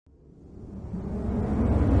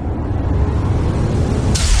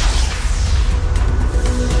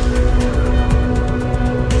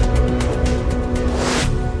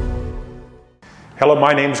Hello,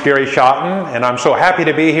 my name's Gary Schotten, and I'm so happy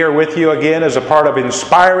to be here with you again as a part of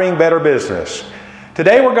Inspiring Better Business.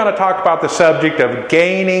 Today we're going to talk about the subject of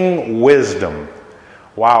gaining wisdom.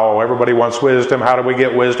 Wow, everybody wants wisdom. How do we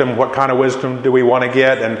get wisdom? What kind of wisdom do we want to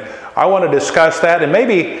get? And I want to discuss that and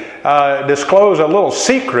maybe disclose a little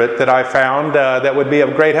secret that I found that would be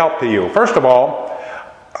of great help to you. First of all,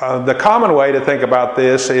 the common way to think about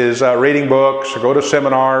this is reading books, go to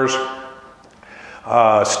seminars,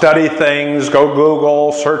 study things, go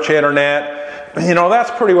Google, search internet. You know,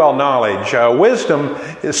 that's pretty well knowledge. Wisdom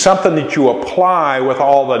is something that you apply with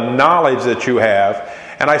all the knowledge that you have.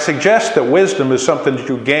 And I suggest that wisdom is something that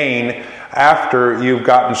you gain after you've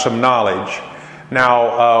gotten some knowledge.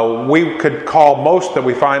 Now, we could call most that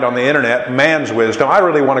we find on the internet man's wisdom. I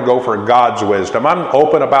really want to go for God's wisdom. I'm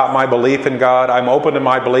open about my belief in God. I'm open to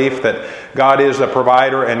my belief that God is the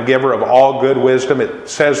provider and giver of all good wisdom. It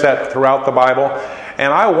says that throughout the Bible.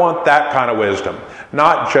 And I want that kind of wisdom,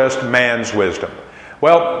 not just man's wisdom.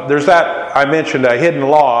 Well, there's that, I mentioned, a hidden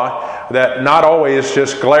law that not always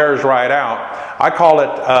just glares right out. I call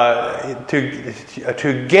it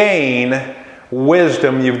to gain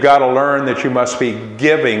wisdom, you've got to learn that you must be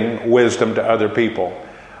giving wisdom to other people.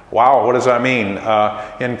 Wow, what does that mean?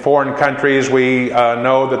 In foreign countries, we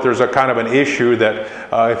know that there's a kind of an issue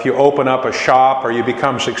that if you open up a shop or you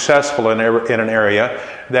become successful in an area,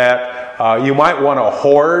 that you might want to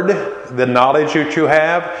hoard the knowledge that you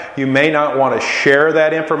have. You may not want to share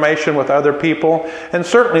that information with other people. And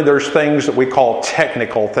certainly there's things that we call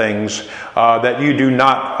technical things that you do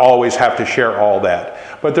not always have to share all that.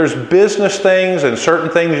 But there's business things and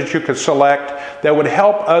certain things that you could select that would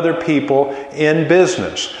help other people in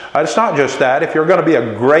business. It's not just that. If you're going to be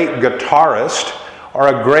a great guitarist or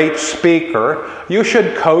a great speaker, you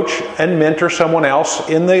should coach and mentor someone else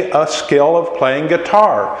in the skill of playing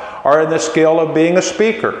guitar or in the skill of being a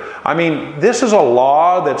speaker. I mean, this is a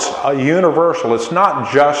law that's universal. It's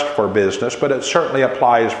not just for business, but it certainly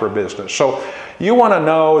applies for business. So you want to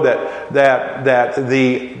know that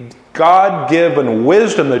the God-given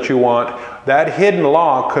wisdom that you want, that hidden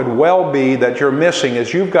law could well be that you're missing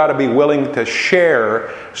is you've got to be willing to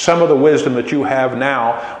share some of the wisdom that you have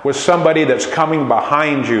now with somebody that's coming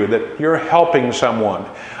behind you, that you're helping someone.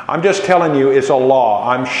 I'm just telling you, it's a law.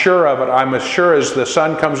 I'm sure of it. I'm as sure as the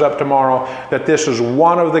sun comes up tomorrow that this is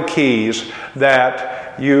one of the keys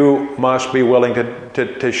that you must be willing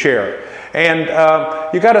to share. And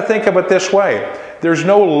you got to think of it this way. There's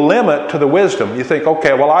no limit to the wisdom. You think,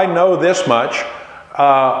 okay, well, I know this much.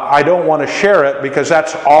 I don't want to share it because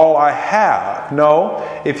that's all I have.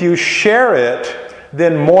 No, if you share it,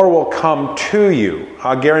 then more will come to you.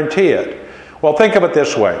 I guarantee it. Well, think of it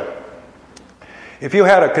this way. If you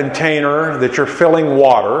had a container that you're filling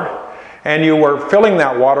water, and you were filling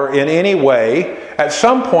that water in any way, at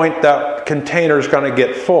some point that container is going to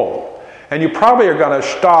get full. And you probably are going to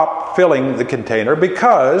stop filling the container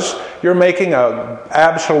because you're making an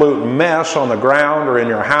absolute mess on the ground or in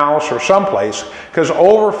your house or someplace, because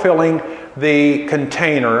overfilling the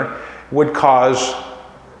container would cause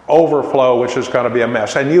overflow, which is going to be a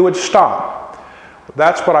mess. And you would stop.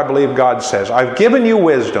 That's what I believe God says. I've given you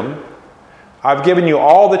wisdom. I've given you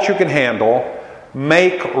all that you can handle.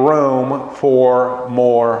 Make room for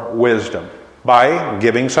more wisdom by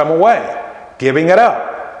giving some away, giving it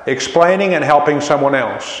up, explaining and helping someone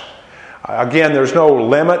else. Again, there's no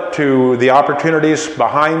limit to the opportunities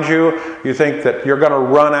behind you. You think that you're going to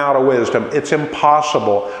run out of wisdom. It's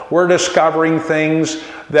impossible. We're discovering things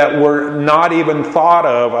that were not even thought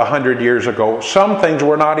of 100 years ago. Some things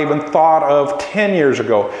were not even thought of 10 years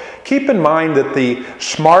ago. Keep in mind that the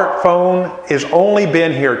smartphone has only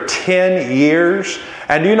been here 10 years.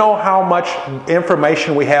 And you know how much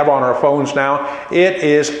information we have on our phones now? It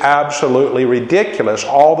is absolutely ridiculous,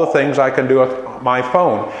 all the things I can do with my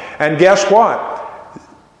phone. And guess what?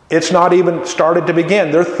 It's not even started to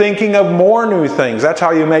begin. They're thinking of more new things. That's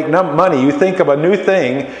how you make money. You think of a new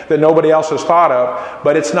thing that nobody else has thought of,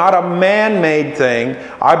 but it's not a man-made thing.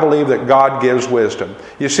 I believe that God gives wisdom.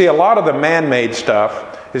 You see, a lot of the man-made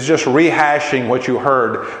stuff is just rehashing what you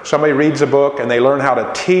heard. Somebody reads a book and they learn how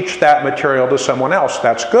to teach that material to someone else.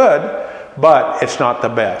 That's good, but it's not the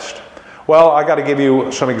best. Well, I got to give you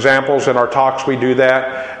some examples. In our talks we do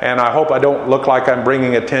that, and I hope I don't look like I'm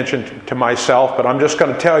bringing attention to myself, but I'm just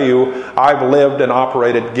going to tell you I've lived and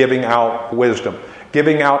operated giving out wisdom,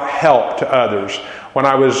 giving out help to others. When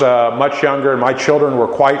I was much younger and my children were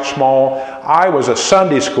quite small, I was a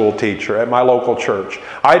Sunday school teacher at my local church.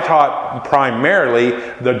 I taught primarily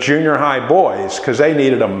the junior high boys because they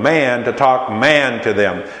needed a man to talk man to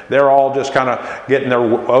them. They're all just kind of getting their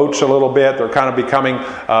oats a little bit. They're kind of becoming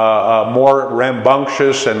more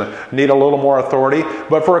rambunctious and need a little more authority.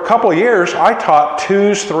 But for a couple of years, I taught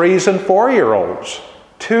 2s, 3s, and 4-year-olds.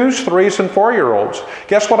 2s, 3s, and 4-year-olds.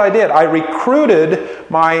 Guess what I did? I recruited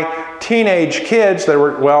my teenage kids that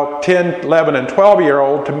were, 10, 11, and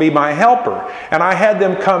 12-year-old to be my helper. And I had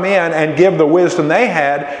them come in and give the wisdom they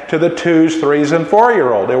had to the 2s, 3s, and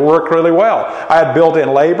 4-year-old. It worked really well. I had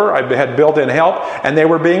built-in labor, I had built-in help, and they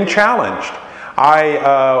were being challenged.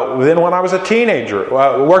 Then when I was a teenager,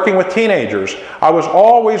 working with teenagers, I was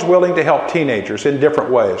always willing to help teenagers in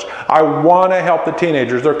different ways. I want to help the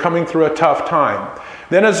teenagers. They're coming through a tough time.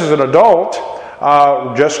 Then as an adult,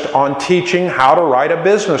 just on teaching how to write a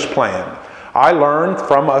business plan. I learned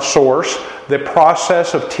from a source the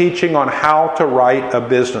process of teaching on how to write a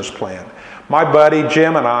business plan. My buddy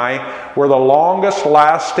Jim and I were the longest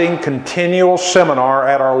lasting continual seminar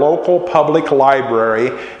at our local public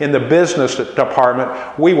library in the business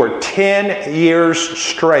department. We were 10 years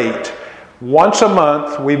straight. Once a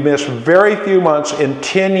month, we missed very few months in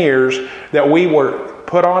 10 years that we were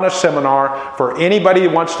put on a seminar for anybody who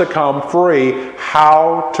wants to come free,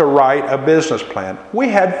 how to write a business plan. We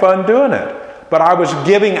had fun doing it, but I was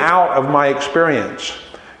giving out of my experience.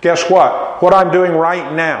 Guess what? What I'm doing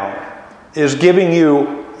right now is giving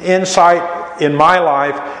you insight in my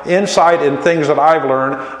life, insight in things that I've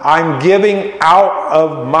learned. I'm giving out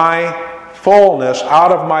of my fullness,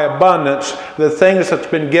 out of my abundance, the things that's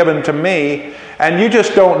been given to me. And you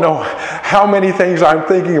just don't know how many things I'm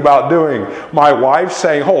thinking about doing. My wife's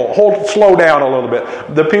saying, slow down a little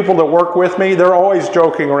bit. The people that work with me, they're always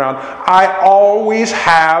joking around. I always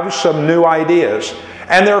have some new ideas.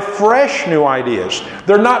 And they're fresh new ideas.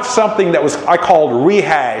 They're not something that I called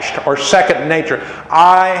rehashed or second nature.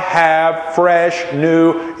 I have fresh,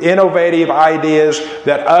 new, innovative ideas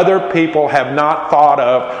that other people have not thought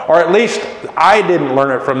of, or at least I didn't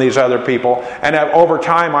learn it from these other people. And over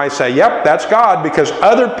time I say, yep, that's God, because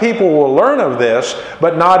other people will learn of this,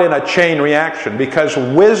 but not in a chain reaction, because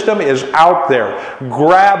wisdom is out there.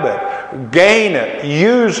 Grab it, gain it,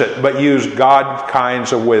 use it, but use God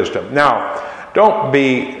kinds of wisdom. Now, don't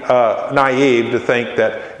be naive to think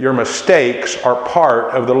that your mistakes are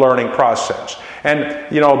part of the learning process. And,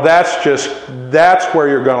 that's where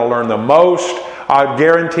you're going to learn the most. I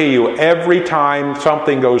guarantee you, every time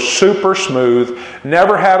something goes super smooth,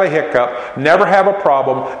 never have a hiccup, never have a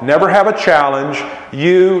problem, never have a challenge,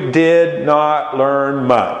 you did not learn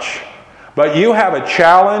much. But you have a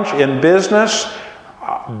challenge in business,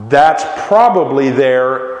 that's probably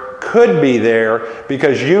there, could be there,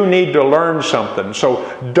 because you need to learn something. So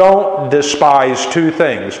don't despise two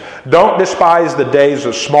things. Don't despise the days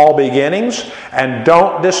of small beginnings, and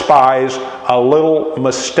don't despise a little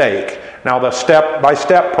mistake. Now, the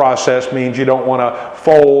step-by-step process means you don't want to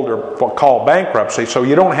fold or call bankruptcy. So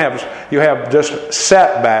you have just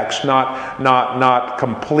setbacks, not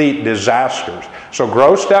complete disasters. So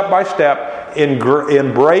grow step by step.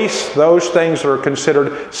 Embrace those things that are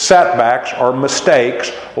considered setbacks or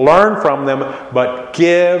mistakes. Learn from them, but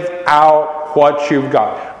give out what you've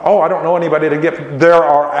got. I don't know anybody to give.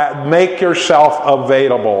 Make yourself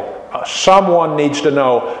available. Someone needs to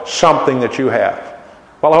know something that you have.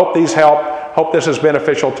 Well, I hope these help. Hope this is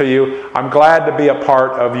beneficial to you. I'm glad to be a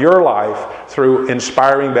part of your life through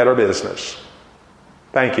Inspiring Better Business.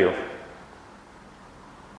 Thank you.